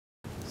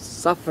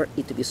suffer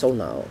it to be so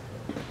now,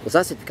 for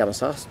thus it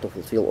becomes us to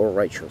fulfill all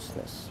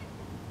righteousness.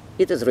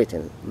 It is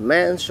written,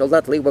 man shall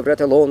not live by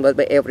bread alone, but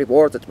by every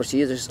word that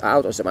proceeds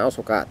out of the mouth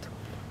of God.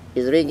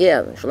 It is written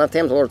again, shall not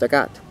tempt the Lord thy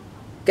God.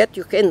 Get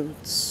you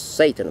hence,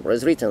 Satan, for it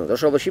is written, thou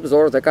shalt worship the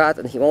Lord thy God,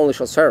 and him only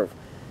shall serve.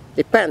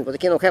 Repent, for the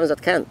kingdom of heaven is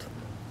at hand.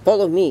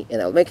 Follow me,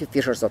 and I will make you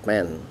fishers of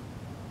men.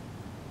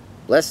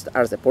 Blessed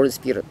are the poor in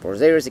spirit, for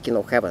theirs is the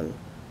kingdom of heaven.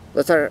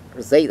 Blessed are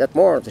they that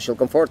mourn, they shall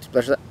comfort.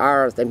 Blessed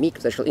are the meek,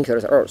 they shall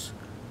inherit the earth.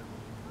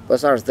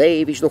 Blessed are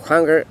they which do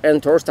hunger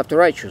and thirst after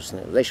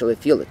righteousness, they shall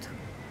feel it.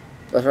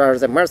 Blessed are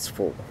the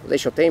merciful, they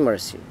shall obtain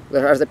mercy.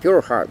 Blessed are the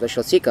pure heart, they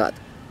shall see God.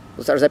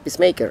 Blessed are the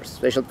peacemakers,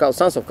 they shall be called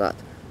sons of God.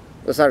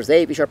 Blessed are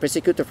they which are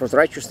persecuted for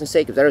righteousness'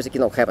 sake, there is the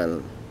kingdom of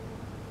heaven.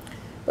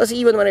 Thus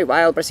even when I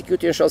vile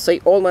persecute you, shall say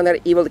all manner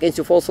of evil against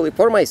you falsely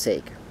for my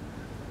sake.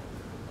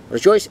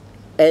 Rejoice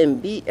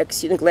and be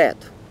exceeding glad.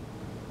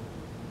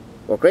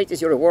 For great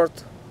is your reward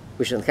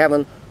which is in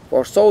heaven,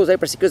 for so they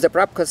persecute the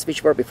prophets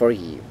which were before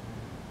ye.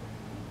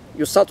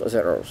 You salt of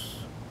the earth,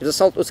 if the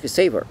salt loses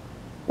savour,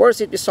 where is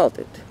it be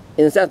salted?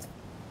 It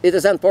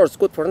is then poured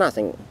good for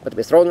nothing, but to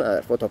be thrown at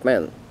the foot of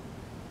men.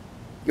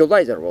 You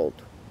light the world.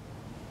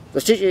 The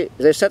city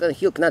they set on a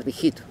hill cannot be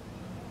hid.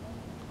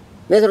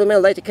 Neither will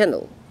men light a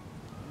candle,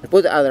 and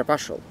put it under a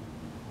bushel,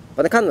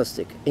 but a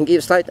candlestick, and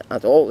gives light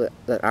unto all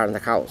that are in the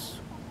house.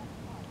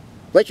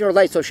 Let your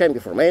light so shine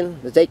before men,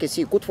 that they can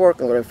see good work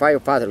and glorify your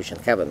Father which is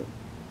in heaven.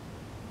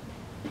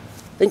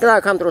 Think that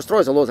I come to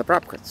destroy the law of the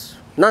prophets,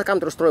 not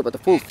come to destroy but to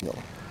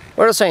fulfill.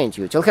 What I say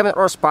to you, till heaven and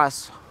earth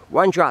pass,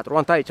 one jot or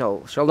one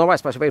title shall no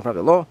wise pass away from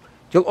the law,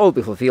 till all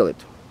be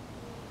fulfilled.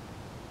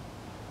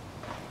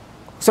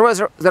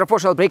 So therefore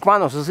shall break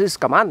one of these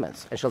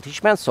commandments, and shall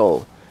teach men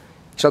so,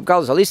 he shall be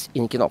called the least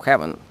in the kingdom of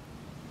heaven.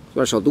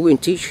 What I shall do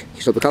and teach,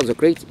 he shall be called the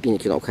great in the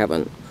kingdom of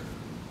heaven.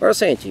 What I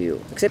say to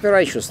you, except your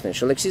righteousness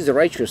shall exceed the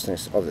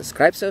righteousness of the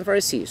scribes and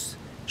Pharisees,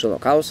 shall no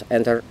cause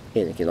enter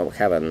in the kingdom of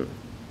heaven.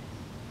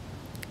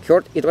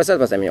 Heard it was said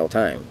by them in old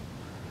time,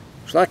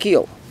 shall not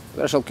kill,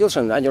 there shall kill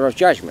some under of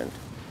judgment.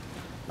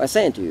 I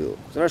say to you,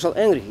 there shall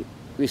angry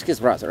with his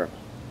brother,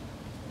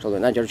 shall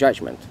be under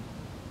judgment.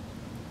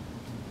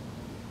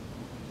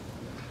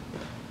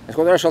 And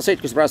whoever shall say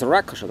to his brother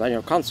Rack, shall be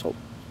under counsel.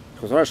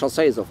 Whoever shall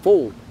say the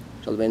fool,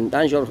 shall be in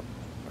danger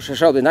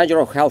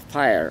of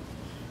hellfire.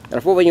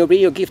 Therefore, when you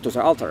bring your gift to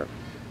the altar,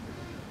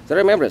 the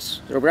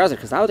remembrance your brother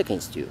has out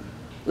against you.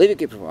 Leave your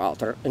gift to the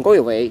altar, and go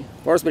away,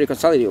 first be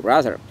reconciled with your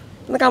brother,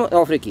 and come and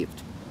offer a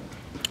gift.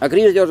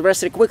 Agree with your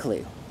adversary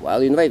quickly,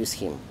 while you invade with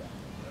him.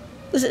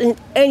 This is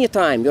any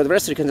time your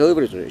adversary can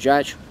deliver it to the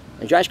judge,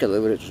 and judge can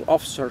deliver it to the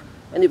officer,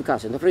 and you be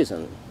cast into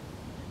prison.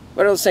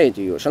 But I will say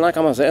to you, shall not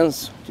come at the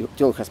ends till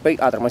you have paid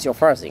uttermost your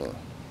farthing.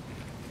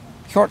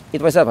 Heard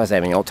it was said by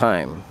them in old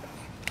time,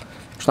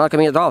 shall not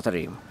commit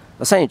adultery.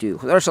 I say to you,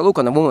 whoever shall look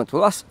on a woman to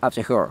lust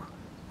after her,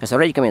 has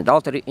already committed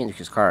adultery in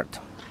his heart.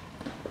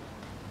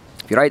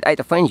 If your right eye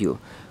offend you,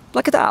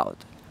 pluck it out,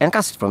 and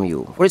cast it from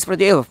you. For it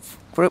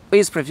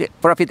is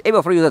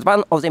profitable for you that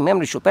one of the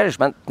members should perish,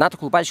 but not the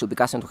whole body should be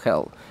cast into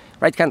hell.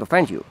 Right hand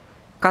offend you,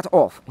 cut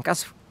off, and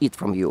cast it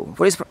from you.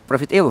 For it is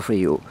profitable for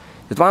you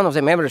that one of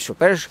the members should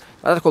perish,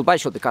 but not the whole body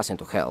should be cast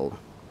into hell.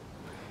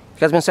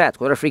 It has been said,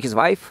 whoever free his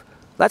wife,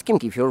 let him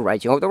give you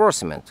writing of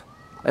divorcement.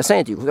 I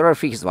say to you, whoever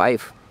free his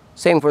wife,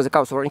 same for the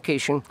cause of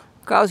fornication,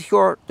 cause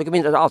her to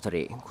commit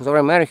adultery.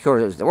 Whoever marry her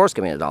is divorced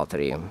commit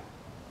adultery.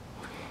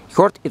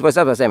 Heard it was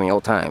said by them in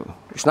old time,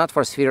 you should not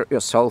forswear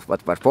yourself,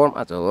 but perform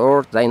unto the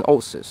Lord thine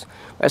oaths.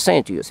 I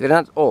say to you, swear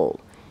not all,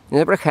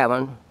 neither by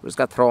heaven, where is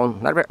God's throne,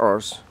 nor by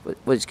earth,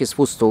 where is his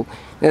footstool,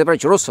 neither by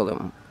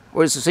Jerusalem,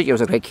 where is the city of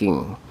the great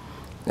king.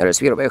 Neither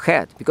swear by your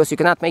head, because you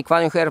cannot make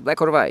one hair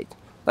black or white.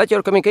 But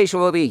your communication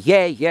will be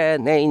yea, yea,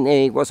 nay,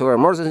 nay, whatsoever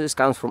more than this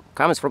comes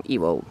from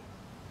evil.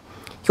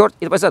 Heard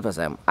it was said by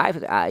them, eye for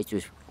the eye,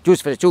 tooth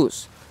for the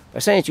tooth. I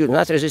say to you, do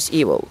not resist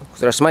evil,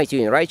 whoever smite you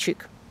in the right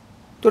cheek,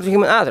 do it to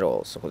him another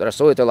also. Whoever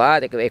saw it a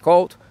lie, take away a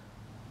coat,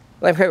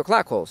 let him have a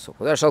cloak also.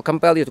 Whoever shall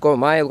compel you to go a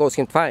mile, goes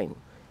him fine.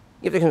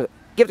 Give to him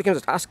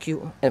that ask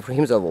you, and for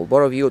himself will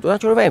borrow you. Do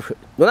not turn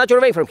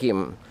away from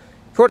him.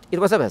 Heard it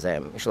was said by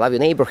them, you shall love your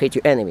neighbor, hate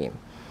your enemy.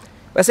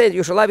 I say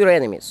you shall love your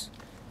enemies.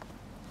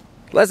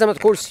 Bless them that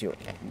curse you.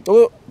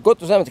 Do good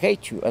to them that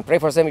hate you, and pray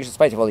for them which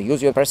spitefully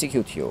use you and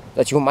persecute you,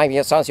 that you might be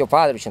your sons, your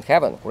Father which in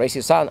heaven, who raise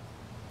his Son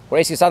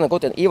on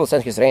good and evil,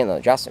 send his rain on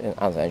the just and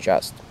on the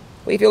unjust.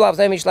 For if you love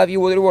them which love you,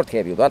 will reward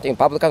have you. Do not even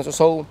publicans do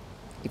so.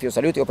 If you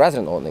salute your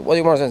brethren only, what do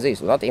you more than this?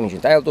 Do not even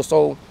Gentiles do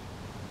so.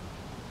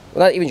 Do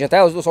not even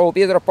Gentiles do so.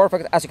 Be there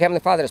perfect as your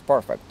heavenly Father is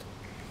perfect.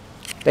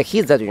 Take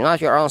heed that you do not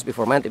your alms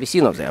before men to be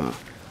seen of them.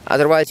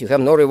 Otherwise you have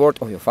no reward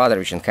of your Father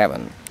which in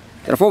heaven.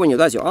 Therefore, when you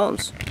do your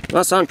alms, do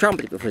not sound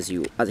trumpet before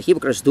you, as the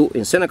hypocrites do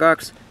in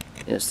synagogues,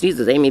 in the streets,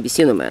 that they may be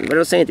seen of men. But I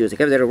will say to you, they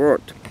have their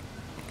reward.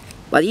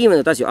 But even when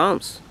you do your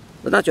alms,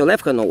 let not your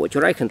left hand know what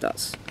your right hand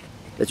does,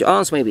 that your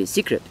alms may be in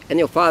secret, and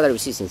your Father who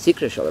sees in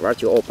secret shall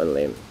reward you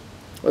openly.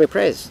 Only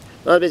praise,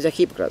 not be the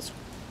hypocrites.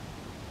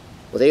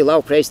 For they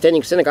love praise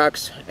standing in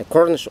synagogues and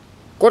corners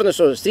of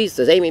the streets,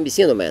 that they may be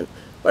seen of men.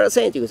 But I will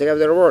say to you, they have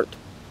their reward.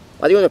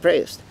 But when you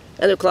praise,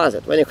 enter your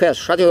closet, when you have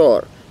shut your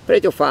door, pray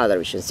to your Father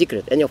which is in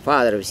secret, and your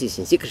Father which is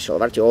in secret shall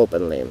reward you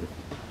openly.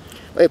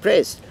 When you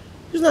praise,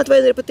 use not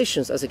vain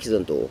repetitions as the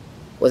heathen do,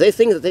 for they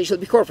think that they shall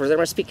be heard for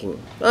their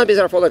speaking. Not be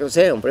therefore like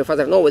them, for your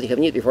Father knoweth what you have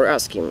need before you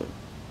ask him.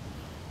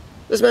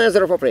 This man is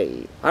therefore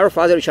pray, Our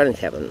Father which art in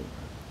heaven,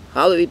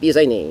 hallowed be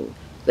thy name.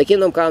 Thy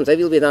kingdom come, thy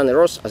will be done on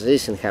earth as it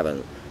is in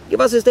heaven. Give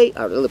us this day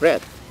our daily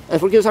bread, and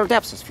forgive us our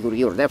debts as we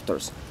forgive our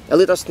debtors. And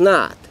lead us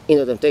not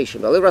into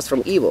temptation, but deliver us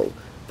from evil.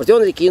 For the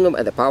only kingdom,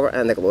 and the power,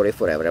 and the glory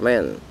forever.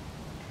 Amen.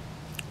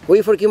 For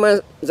you forgive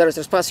men their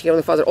trespasses,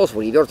 Heavenly Father also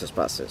forgive your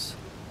trespasses.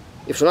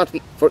 If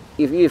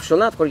you shall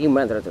not forgive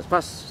men their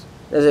trespasses,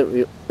 neither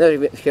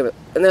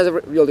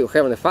will your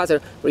Heavenly Father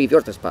forgive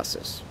your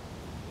trespasses.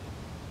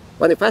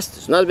 When they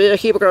fast, do not be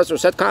hypocrites or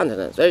set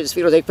countenance, they just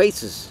fear their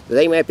faces, that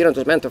they may appear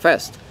unto men to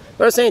fast.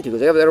 But I say to you,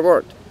 they have their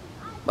reward.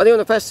 But even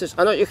the fastest,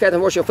 anoint your head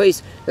and wash your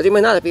face, that you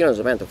may not appear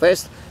unto men to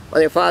fast.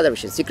 When your Father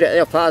which is in secret, and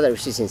your Father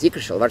which is in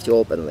secret shall reward you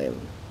openly.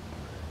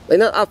 Lay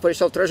not up for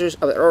yourself treasures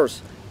of the earth,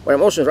 where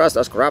emotions rust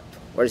does corrupt,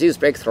 where disease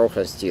break through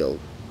and steal.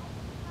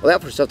 Lay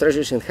up for yourself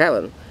treasures in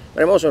heaven,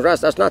 where emotions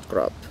rust does not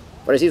corrupt,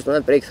 where disease will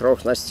not break through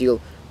and steal.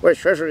 Where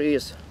treasure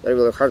is, there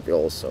will your heart be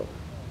also.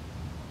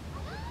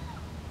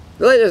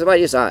 The light is by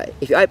his eye.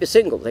 If your eye be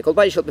single, thy whole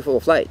body shall be full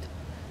of light.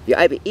 If your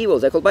eye be evil,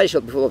 thy whole body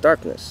shall be full of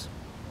darkness.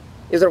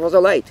 If there was a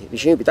light,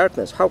 which knew be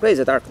darkness, how great is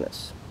the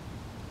darkness?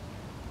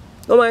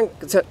 No man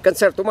can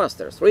serve two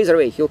masters, for either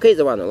way he will hate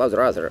the one and love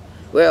the other.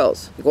 Who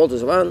else? He calls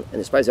the one and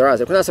despises the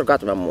other, cannot serve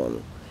God and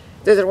mammon.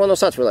 There is one no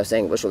such for life,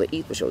 saying, what shall they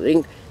eat, what shall they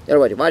drink,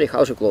 thereby your body,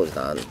 how shall clothes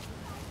done?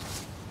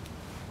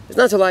 Is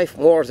not a life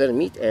more than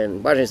meat,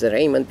 and body than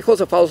raiment, because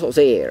of fowls of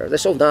the air, they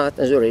sow not,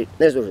 neither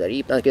do they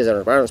reap, not gather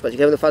in barns, but you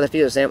have the Father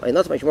feedeth them, and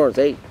not much more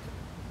than they.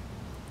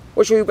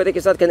 What shall you but ik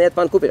can add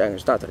one cupid on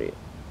stattery?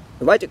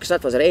 And why took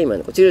for the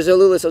raiment? Consider the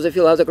lilies of the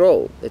field how they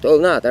grow. They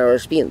told not, and are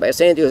spin, by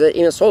saying to you that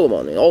even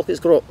Solomon, in all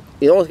his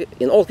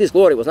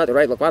glory, was not the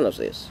right like one of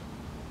this.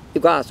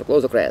 You gods to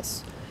clothe the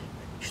grass.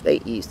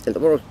 Stay east, and the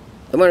more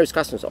his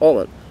customs are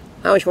omen.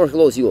 How much more he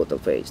clothes you at the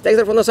face? Take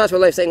therefore no such for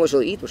life, saying, what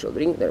shall eat, what shall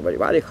drink, thereby your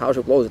body, how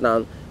shall clothe it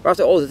down. For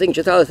after all the things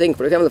you tell the thing,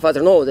 for your Heavenly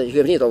Father know that you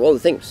have need of all the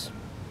things.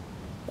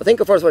 But think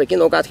of first for the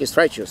kingdom of God his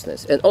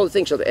righteousness, and all the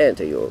things shall be added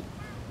to you.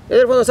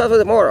 Therefore no such for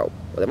the morrow.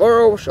 For the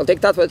morrow shall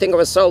take that for the thing of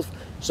itself,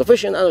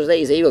 sufficient unto the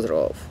day is the evil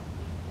thereof.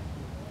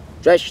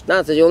 Judge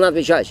not that you will not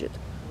be judged.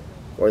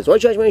 For as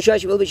what judgment you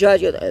judge, you will be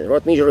judged, and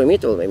what measure you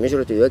mete will be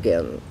measured to you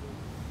again.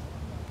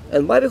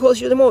 And why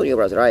beholds you the mote, your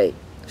brother eye?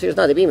 Seest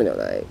not the beam in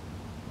your eye.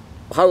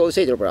 How will you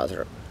say to your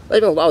brother,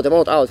 let me allow the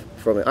mote out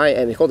from your eye,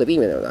 and behold the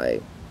beam in your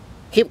eye?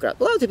 Hypocrite,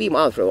 allow the beam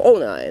out from your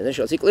own eye, and then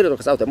shall see clearly to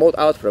cast out the mote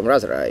out from your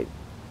other eye.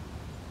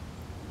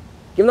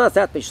 Give not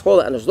that which is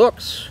holy unto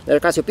dogs, neither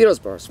cast your pearls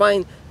before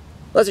swine,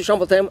 lest you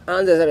trample them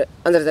under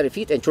their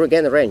feet, and sure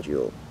again arrange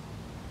you.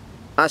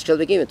 Ask shall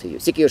be given to you,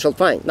 seek you shall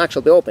find, knock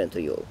shall be opened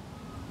to you.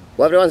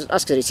 Whoever one that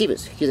asks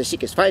receives, he that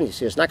seeketh finds,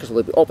 his knock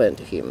shall be opened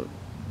to him.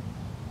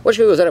 What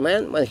shall you say a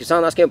man, when his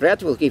son asks him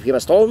bread, will give him a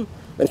stone,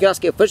 when he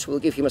asks him fish, will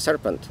give him a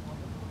serpent?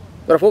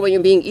 Therefore, when you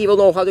being evil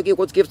know how to give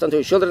good gifts unto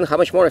your children, how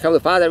much more Heavenly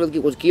Father will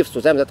give good gifts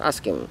to them that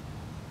ask him.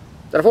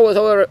 Therefore,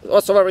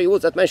 whatsoever you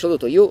would that men shall do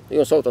to you,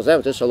 you so to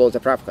them, this shall do the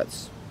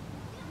prophets.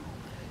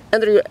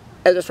 Enter you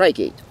at the strike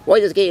gate.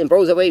 Wide is the gate and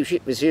broad the way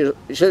with his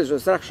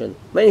destruction.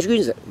 Many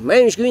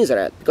screens are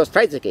at, because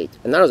straight is the gate,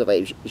 and narrow the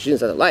way which is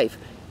the life,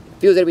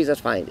 few there be that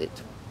find it.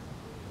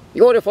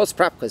 You are the false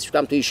prophets who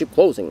come to you sheep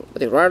clothing,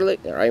 but if rarely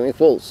they are even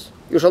fools.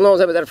 You shall know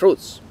them by their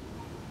fruits.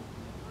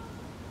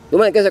 You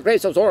might get the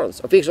grapes of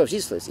thorns, or figs of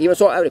useless. Even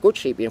so, every good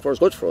sheep brings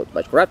forth good fruit,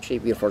 but corrupt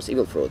sheep brings forth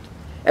evil fruit.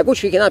 A good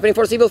sheep cannot bring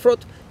forth evil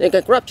fruit, then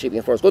can corrupt sheep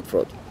bring forth good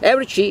fruit.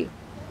 Every sheep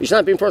which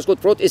cannot bring forth good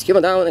fruit is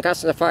given down and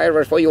cast in the fire,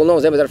 wherefore you will know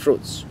them by their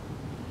fruits.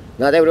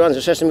 Not everyone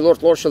that says to me,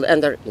 Lord, Lord, shall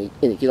enter in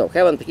the kingdom of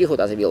heaven, but he who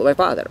does the will of my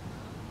Father.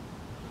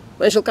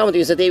 When shall come to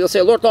you the day, will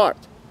say, Lord, Lord,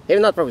 have you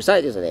not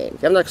prophesied in the name?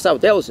 Have you not cast out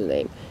devils in the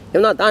name? Have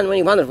you not done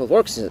many wonderful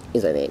works in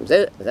the name?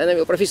 Then I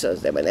will prophesy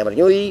them, I never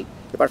knew ye,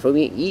 depart from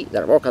me, ye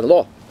that walk on the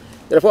law.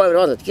 Therefore,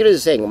 everyone that hears the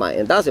saying of mine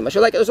and does them, I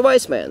shall like it as a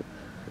wise man,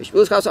 which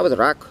builds house up the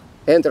rock,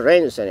 and the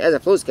rain descended, as the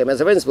floods came, as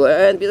the winds blew,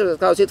 and because of the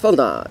clouds it fell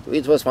not,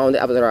 which was found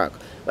up the rock.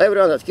 But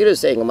everyone that hears the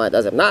saying of mine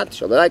does them not,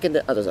 shall be likened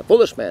unto a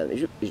foolish man,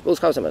 which builds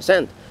house on the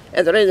sand,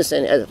 and the rain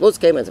descended, as the floods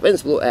came, and the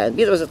winds blew, and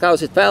because of the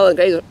clouds it fell, and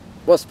great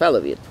was fell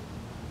of it.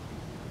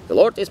 The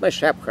Lord is my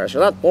shepherd, I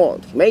shall not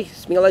want. He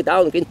makes me lie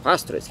down in green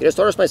pastures. He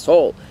restores my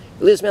soul.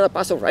 He leads me on a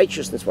path of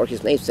righteousness for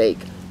his name's sake.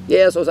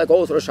 Yes, as I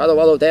go through the shadow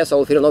of death, I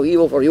will fear no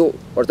evil for you,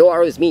 for thou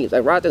art with me. Thy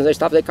rod and thy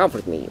staff, they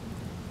comfort me.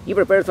 You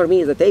prepared for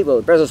me the table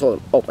in presence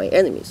of my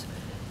enemies.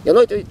 You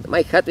anointed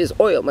my head with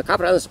oil, my cup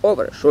runs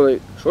over. Surely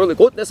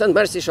goodness and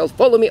mercy shall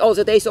follow me all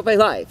the days of my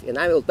life, and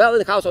I will dwell in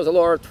the house of the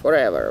Lord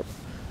forever.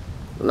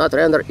 Do not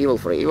render evil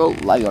for evil,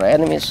 love your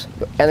enemies.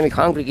 Your enemy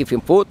hungry, give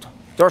him food.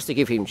 Thirsty,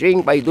 give him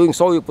drink. By doing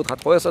so, you put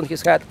hot coals on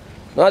his head.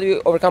 Do not be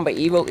overcome by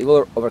evil, you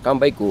will overcome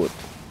by good.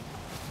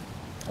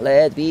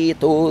 Let be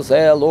to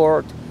the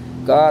Lord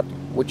God,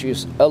 which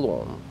is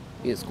alone,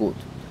 is good.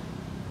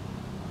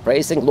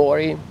 Praise and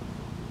glory,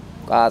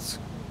 God's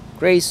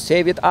grace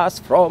saved us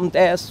from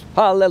death.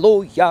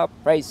 Hallelujah,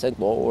 praise and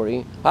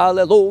glory.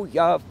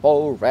 Hallelujah,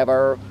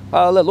 forever.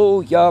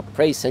 Hallelujah,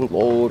 praise and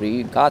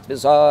glory. God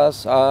with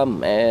us,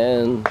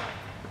 amen.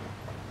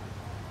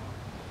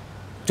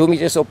 2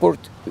 meters of port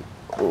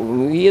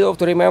widow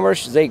to remember,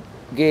 they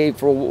gave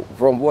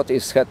from what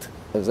is had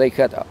they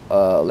had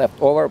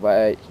left over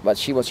by what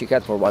she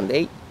had for 1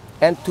 day,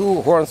 and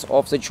 2 horns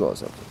of the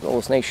Joseph.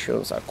 Those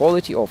nations are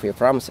quality of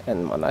Ephraim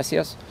and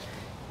Manasseh,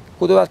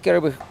 who do not care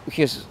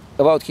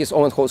about his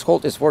own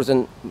household, is worse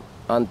than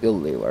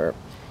unbeliever.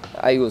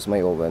 I use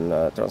my own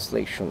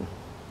translation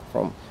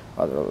from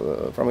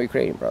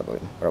Ukraine,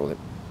 probably.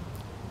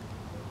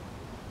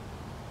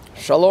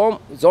 Shalom.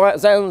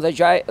 Zion,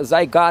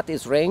 thy God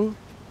is rings.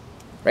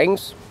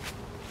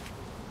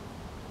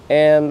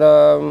 And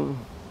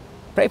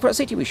pray for a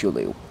city which you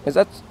live. And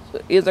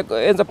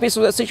the peace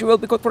of the city will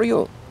be good for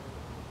you.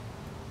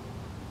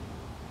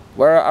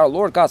 Where our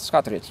Lord God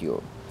scattered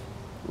you,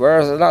 where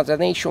another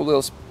nation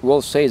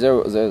will say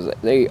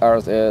they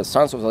are the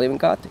sons of the living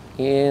God,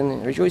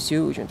 and rejoice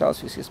you,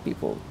 Gentiles with his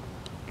people.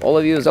 All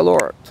of you is the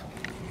Lord.